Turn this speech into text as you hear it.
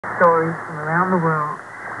stories from around the world,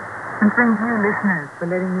 and thank you, listeners, for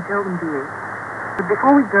letting me tell them to you. But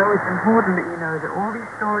before we go, it's important that you know that all these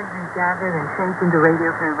stories we've gathered and shaped into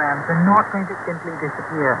radio programs are not going to simply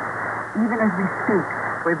disappear. Even as we speak,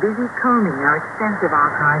 we're busy combing our extensive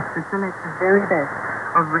archives to select the very best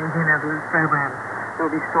of Radio Netherlands programs.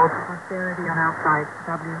 They'll be stored for posterity on our site,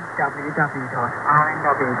 www.rnw.nl.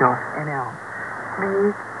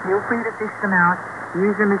 Please, feel free to fish them out,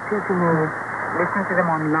 use them as teaching aids, listen to them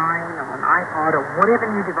online or on iPod or whatever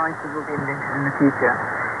new devices will be invented in the future.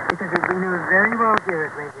 Because as we know very well here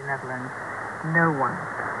at Radio Netherlands, no one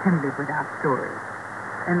can live without stories.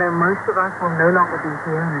 And though most of us will no longer be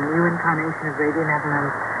here in a new incarnation of Radio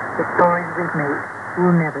Netherlands, the stories we've made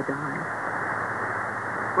will never die.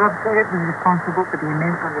 Rob Surratt was responsible for the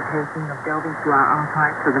immense undertaking of delving through our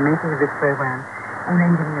archives for the making of this program, and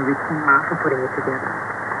engineer Richie Mark for putting it together.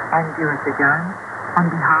 I'm Jurissa Joan. On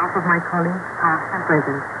behalf of my colleagues, past and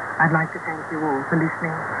present, I'd like to thank you all for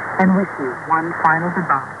listening and wish you one final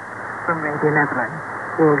goodbye from Radio Netherlands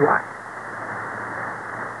worldwide.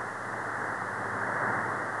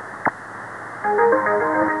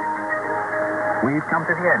 We've come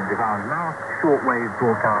to the end of our last shortwave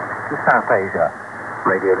broadcast to South Asia.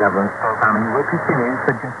 Radio Netherlands programming will continue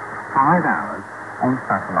for just 5 hours on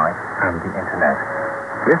satellite and the internet.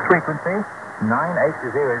 This frequency,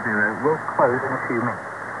 9800, will close in a few minutes.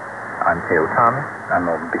 I'm Theo Thomas, and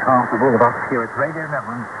on behalf of all of us here at Radio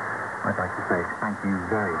Netherlands, I'd like to say thank you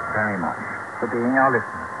very, very much for being our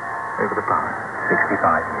listeners over the past 65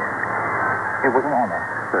 years. It was an honor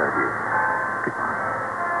to serve you.